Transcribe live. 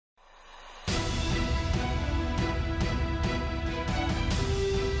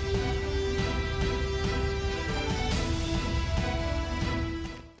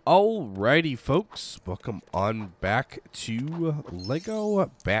Alrighty, folks. Welcome on back to Lego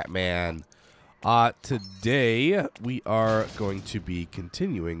Batman. Today we are going to be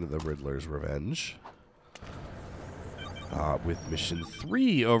continuing the Riddler's Revenge with mission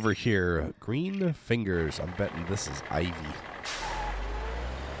 3 over here. Green Fingers. I'm betting this is Ivy.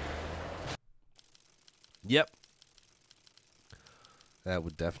 Yep. That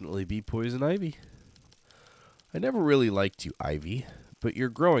would definitely be Poison Ivy. I never really liked you, Ivy, but you're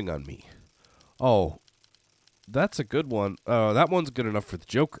growing on me. Oh, that's a good one. That one's good enough for the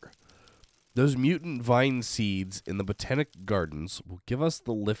Joker. Those mutant vine seeds in the Botanic Gardens will give us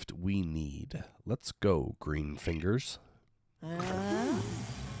the lift we need. Let's go, Green Fingers.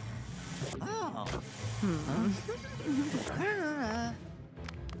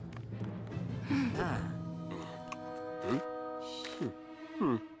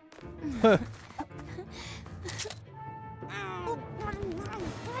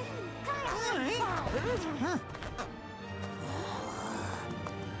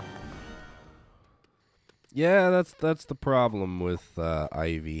 Yeah, that's the problem with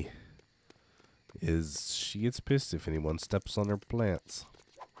Ivy. Is she gets pissed if anyone steps on her plants.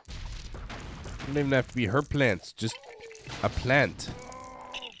 Doesn't even have to be her plants, just a plant.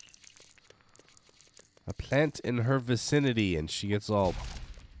 A plant in her vicinity, and she gets all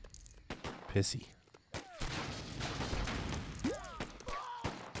pissy.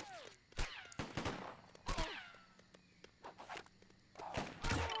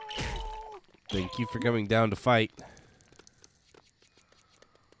 Thank you for coming down to fight.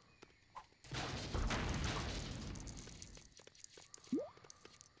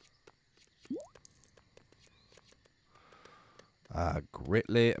 I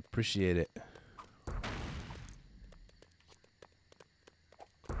greatly appreciate it.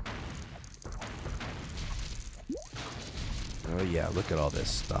 Oh yeah, look at all this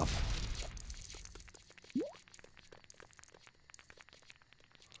stuff.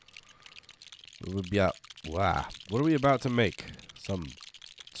 Wow. What are we about to make? Some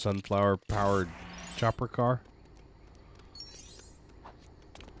sunflower-powered chopper car?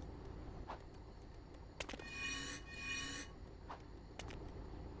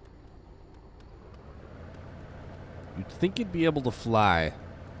 You'd think it'd be able to fly.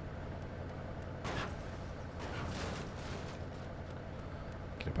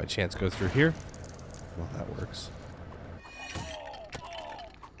 Can it by chance go through here? Well, that works.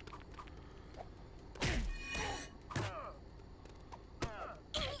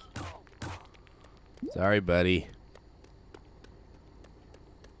 Sorry, buddy.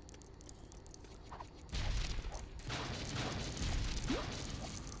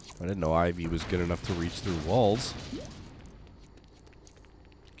 I didn't know Ivy was good enough to reach through walls.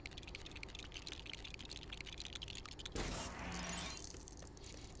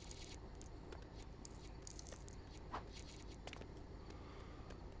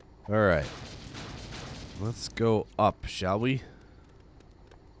 All right. Let's go up, shall we?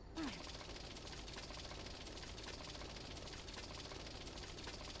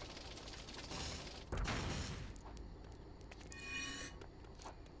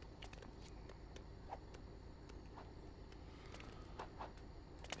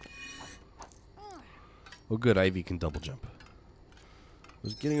 Oh, good. Ivy can double jump. I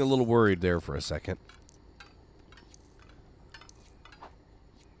was getting a little worried there for a second.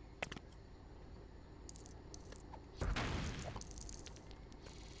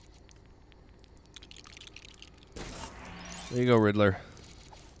 There you go, Riddler.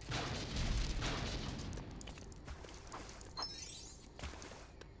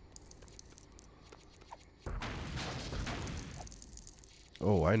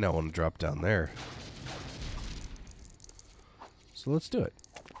 Oh, I now want to drop down there. So let's do it.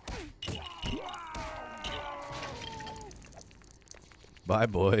 Bye,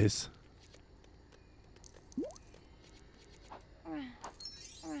 boys.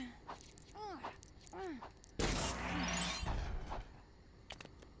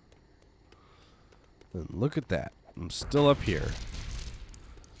 And look at that. I'm still up here.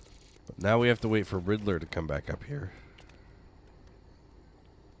 But now we have to wait for Riddler to come back up here.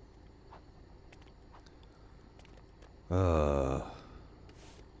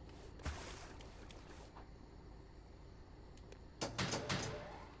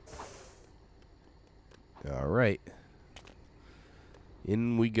 All right.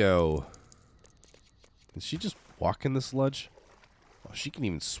 In we go. Is she just walk in the sludge? Oh, she can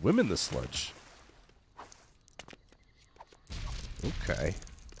even swim in the sludge. Okay.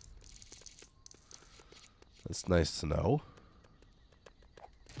 That's nice to know.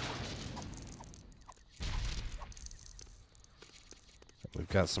 We've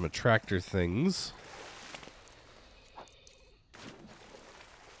got some attractor things.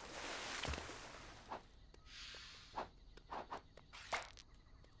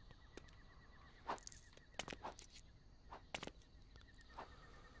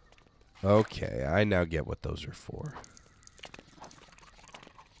 Okay, I now get what those are for.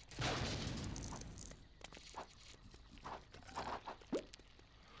 We'll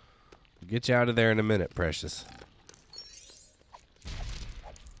get you out of there in a minute, precious.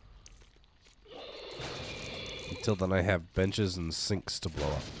 Until then, I have benches and sinks to blow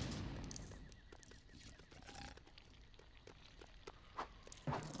up.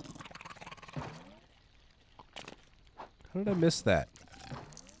 How did I miss that?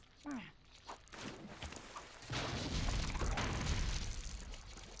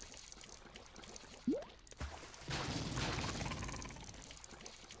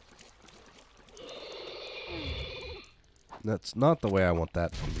 That's not the way I want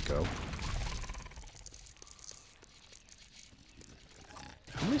that one to go.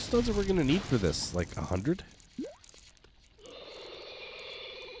 How many studs are we going to need for this? Like 100?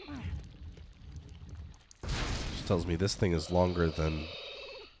 Which tells me this thing is longer than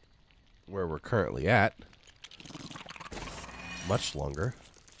where we're currently at. Much longer.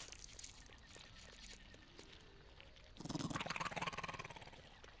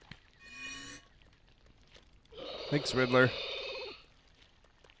 Thanks, Riddler.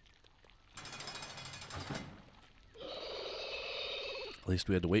 At least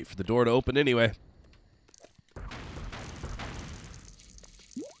we had to wait for the door to open anyway.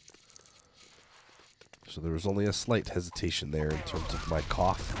 So there was only a slight hesitation there in terms of my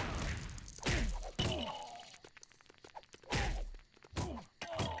cough.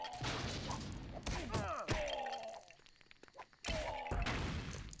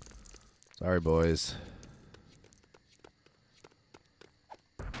 Sorry, boys.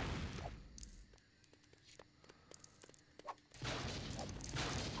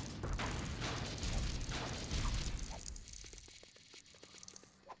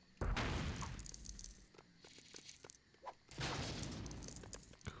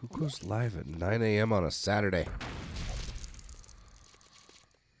 Who goes live at 9 a.m. on a Saturday?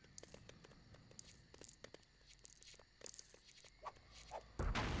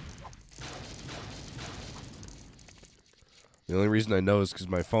 The only reason I know is because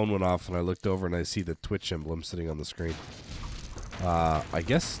my phone went off and I looked over and I see the Twitch emblem sitting on the screen. I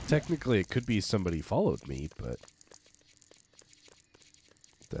guess technically it could be somebody followed me, but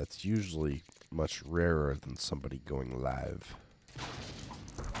that's usually much rarer than somebody going live.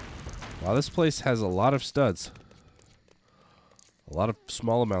 Wow, this place has a lot of studs. A lot of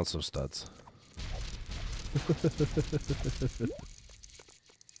small amounts of studs.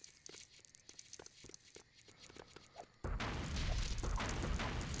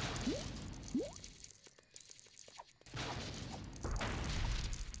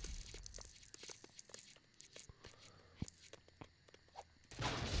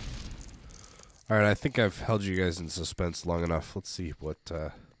 Alright, I think I've held you guys in suspense long enough. Let's see what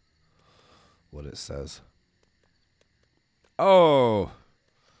it says. Oh!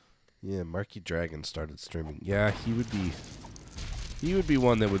 Yeah, Marky Dragon started streaming. Yeah, he would be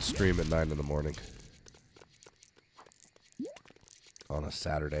one that would stream at 9 in the morning. On a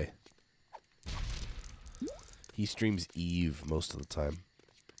Saturday. He streams Eve most of the time.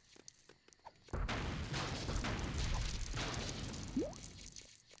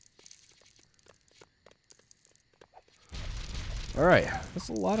 Alright, that's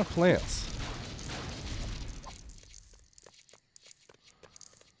a lot of plants.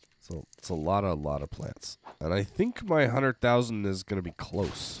 So it's a lot of plants. And I think my 100,000 is going to be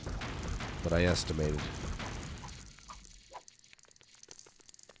close. That I estimated.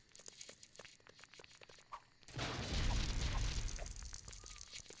 I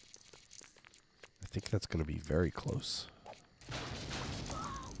think that's going to be very close.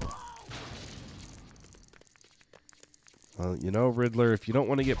 Well, you know, Riddler, if you don't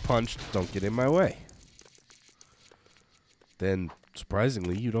want to get punched, don't get in my way. Then,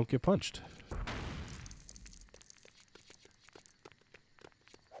 surprisingly, you don't get punched.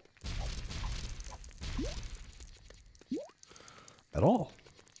 At all.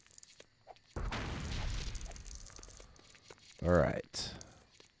 Alright.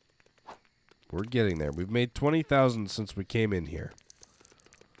 We're getting there. We've made 20,000 since we came in here.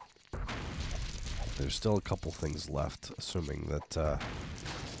 There's still a couple things left, assuming that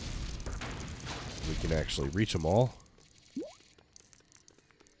we can actually reach them all.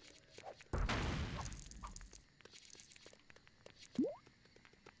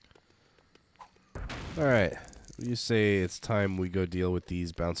 Alright. You say it's time we go deal with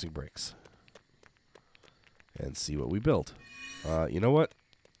these bouncing bricks and see what we build. You know what?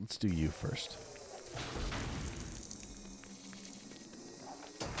 Let's do you first.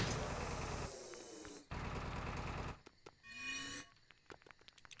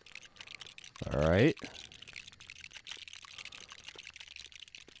 All right.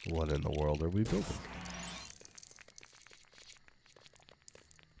 What in the world are we building?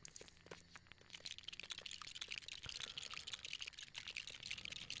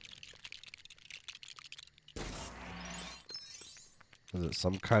 Is it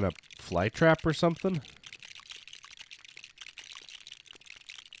some kind of fly trap or something?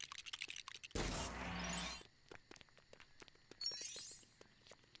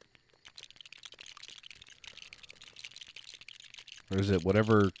 Or is it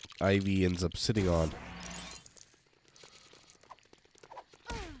whatever Ivy ends up sitting on?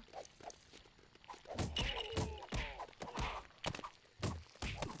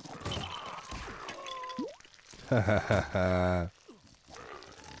 Ha ha ha ha.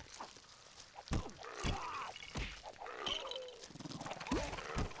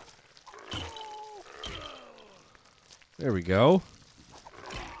 There we go.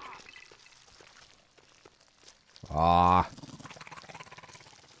 Ah.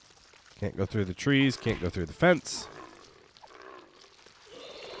 Can't go through the trees, can't go through the fence.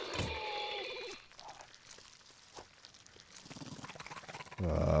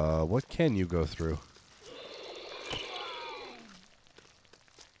 What can you go through?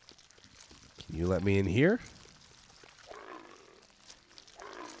 Can you let me in here?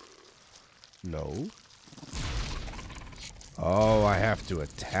 No. Oh, I have to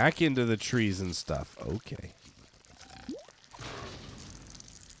attack into the trees and stuff. Okay.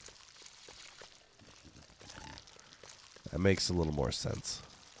 That makes a little more sense.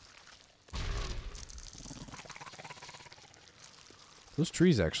 Those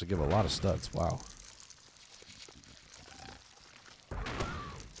trees actually give a lot of studs. Wow.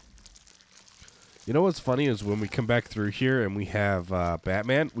 You know what's funny is when we come back through here and we have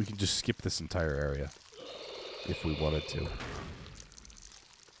Batman, we can just skip this entire area if we wanted to.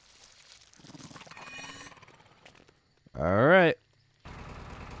 All right.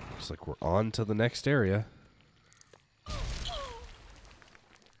 Looks like we're on to the next area.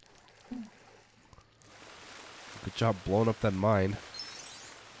 Good job blowing up that mine.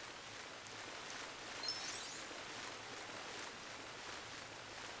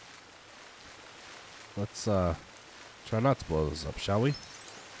 Let's try not to blow those up, shall we? I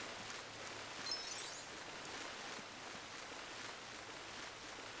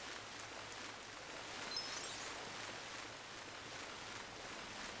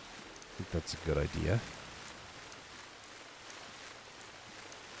think that's a good idea.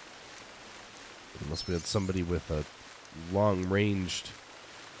 Unless we had somebody with a long-ranged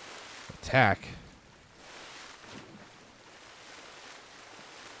attack.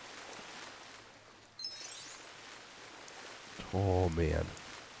 Oh, man.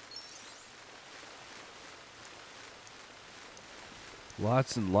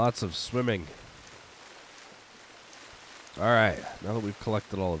 Lots and lots of swimming. Alright, now that we've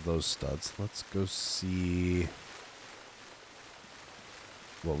collected all of those studs, let's go see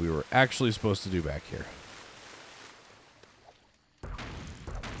what we were actually supposed to do back here.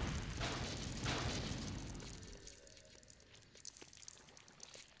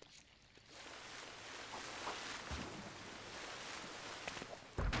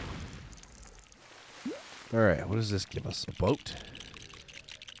 Alright, what does this give us? A boat?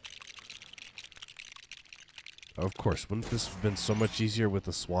 Oh, of course, wouldn't this have been so much easier with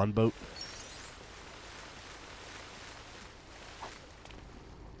a swan boat?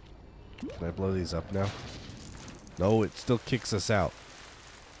 Can I blow these up now? No, it still kicks us out.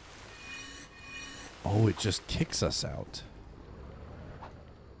 Oh, it just kicks us out.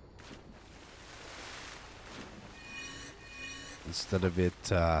 Instead of it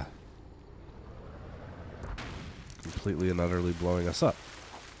completely and utterly blowing us up.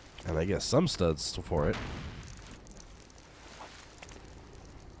 And I guess some studs for it.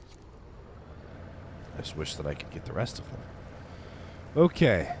 I just wish that I could get the rest of them.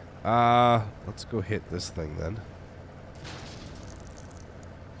 Okay. Let's go hit this thing then.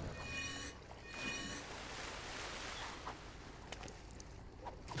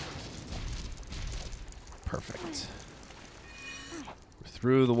 Perfect. We're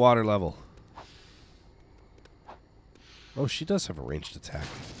through the water level. Oh, she does have a ranged attack.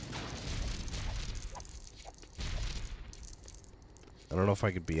 I don't know if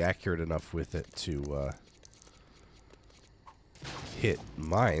I could be accurate enough with it to hit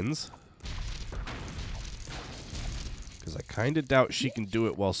mines. Because I kind of doubt she can do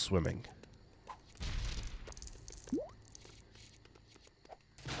it while swimming.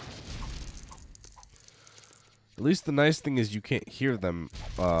 At least the nice thing is you can't hear them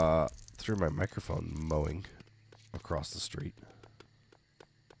through my microphone mowing across the street.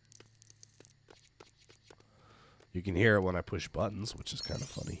 You can hear it when I push buttons, which is kind of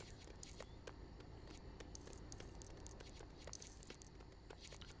funny.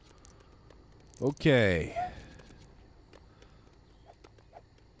 Okay.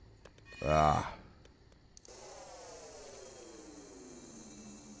 Ah.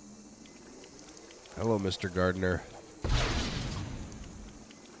 Hello, Mr. Gardener.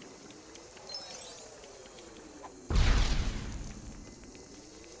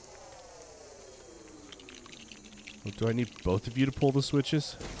 Oh, do I need both of you to pull the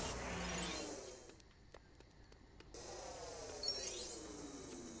switches?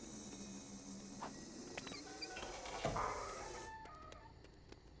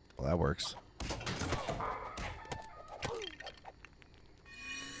 Well, that works.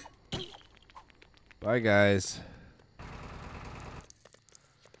 Bye, guys.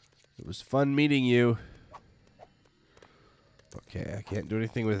 It was fun meeting you. Okay, I can't do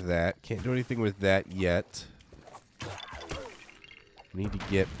anything with that. Can't do anything with that yet. We need to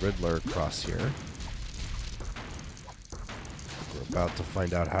get Riddler across here. We're about to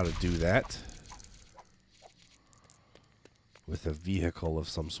find out how to do that. With a vehicle of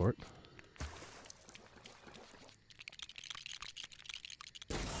some sort.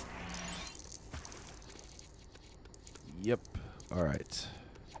 Yep. All right. So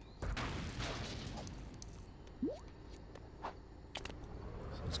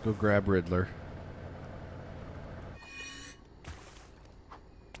let's go grab Riddler.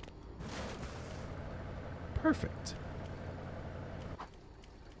 Perfect.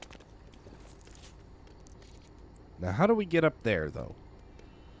 Now, how do we get up there, though?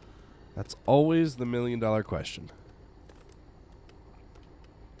 That's always the million-dollar question.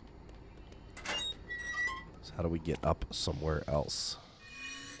 So how do we get up somewhere else?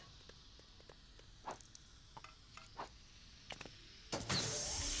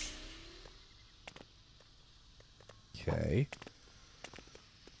 Okay.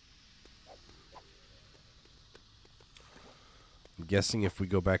 I'm guessing if we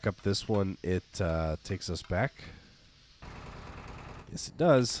go back up this one, it takes us back. Yes, it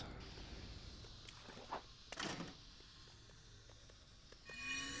does.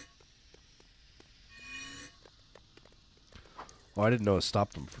 Oh, I didn't know it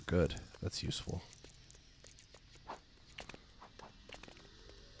stopped them for good. That's useful.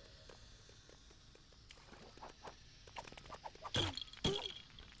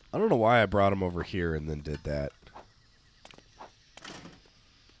 I don't know why I brought him over here and then did that.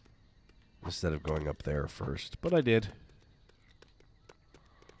 Instead of going up there first. But I did.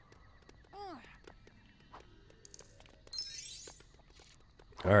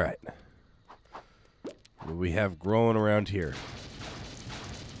 Alright. What do we have growing around here?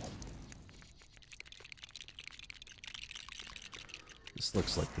 This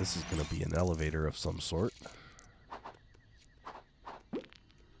looks like this is going to be an elevator of some sort.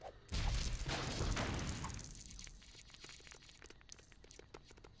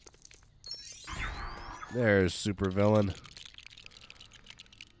 There's supervillain.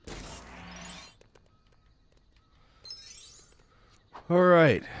 All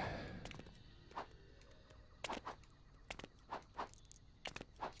right.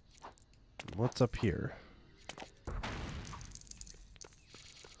 What's up here?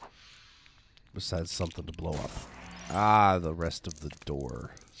 Besides something to blow up. Ah, the rest of the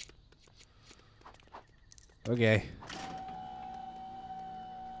door. Okay.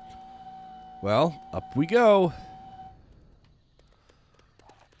 Well, up we go.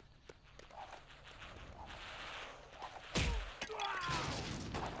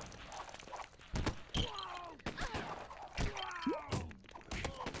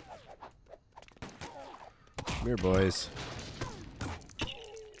 Come here, boys.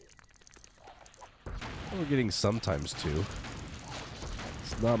 We're getting sometimes too.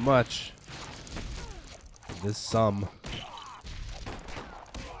 It's not much. It is some.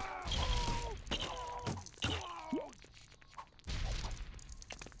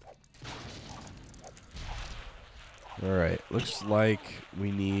 Alright, looks like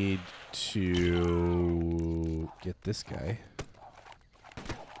we need to get this guy.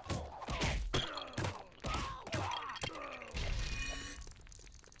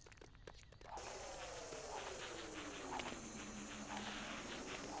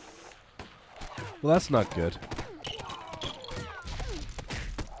 Well, that's not good.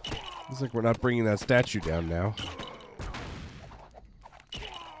 Looks like we're not bringing that statue down now.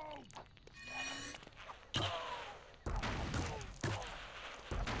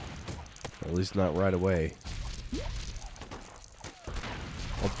 At least not right away.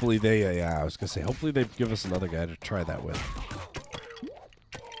 Hopefully they, yeah, I was going to say, hopefully they give us another guy to try that with.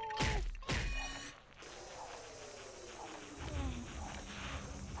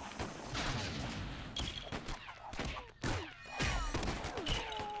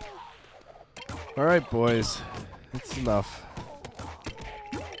 All right, boys. It's enough.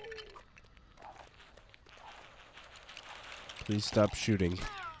 Please stop shooting.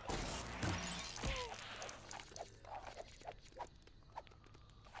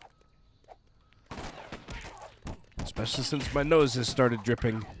 Especially since my nose has started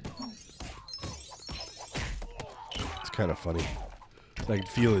dripping. It's kind of funny. I can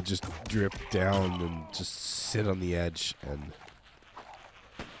feel it just drip down and just sit on the edge and...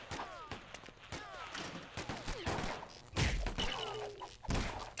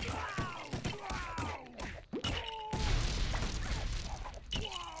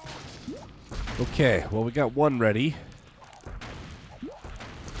 Okay, well, we got one ready.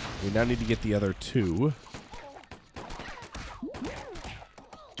 We now need to get the other two.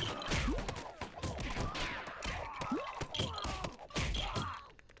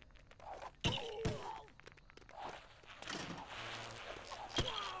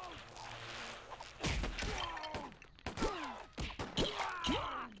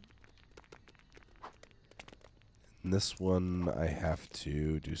 And this one, I have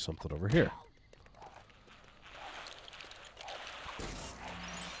to do something over here.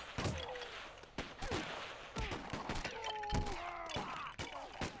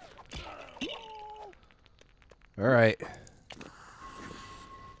 All right.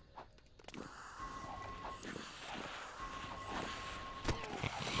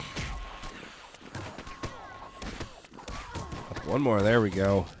 One more. There we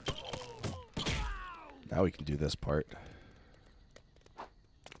go. Now we can do this part.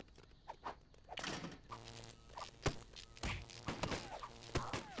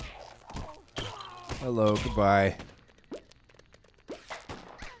 Hello, goodbye.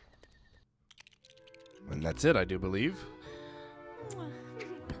 And that's it, I do believe.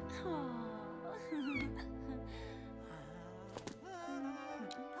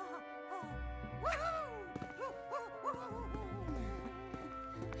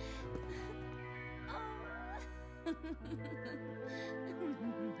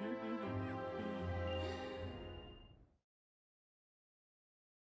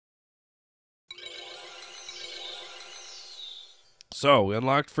 So, we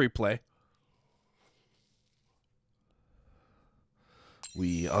unlocked free play.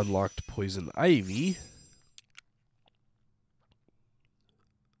 We unlocked Poison Ivy.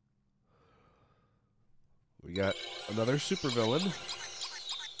 We got another supervillain.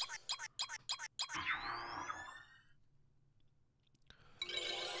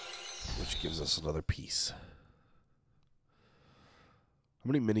 Which gives us another piece. How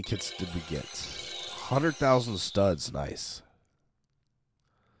many mini kits did we get? 100,000 studs. Nice.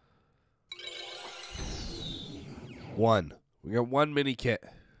 One. We got one mini kit.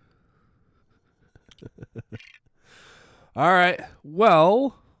 All right.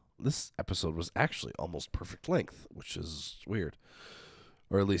 Well, this episode was actually almost perfect length, which is weird.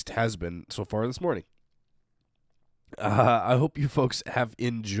 Or at least has been so far this morning. I hope you folks have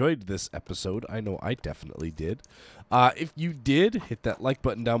enjoyed this episode. I know I definitely did. If you did, hit that like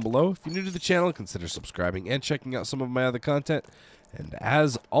button down below. If you're new to the channel, consider subscribing and checking out some of my other content. And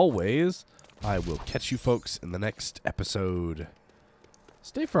as always, I will catch you folks in the next episode.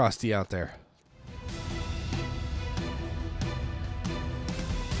 Stay frosty out there.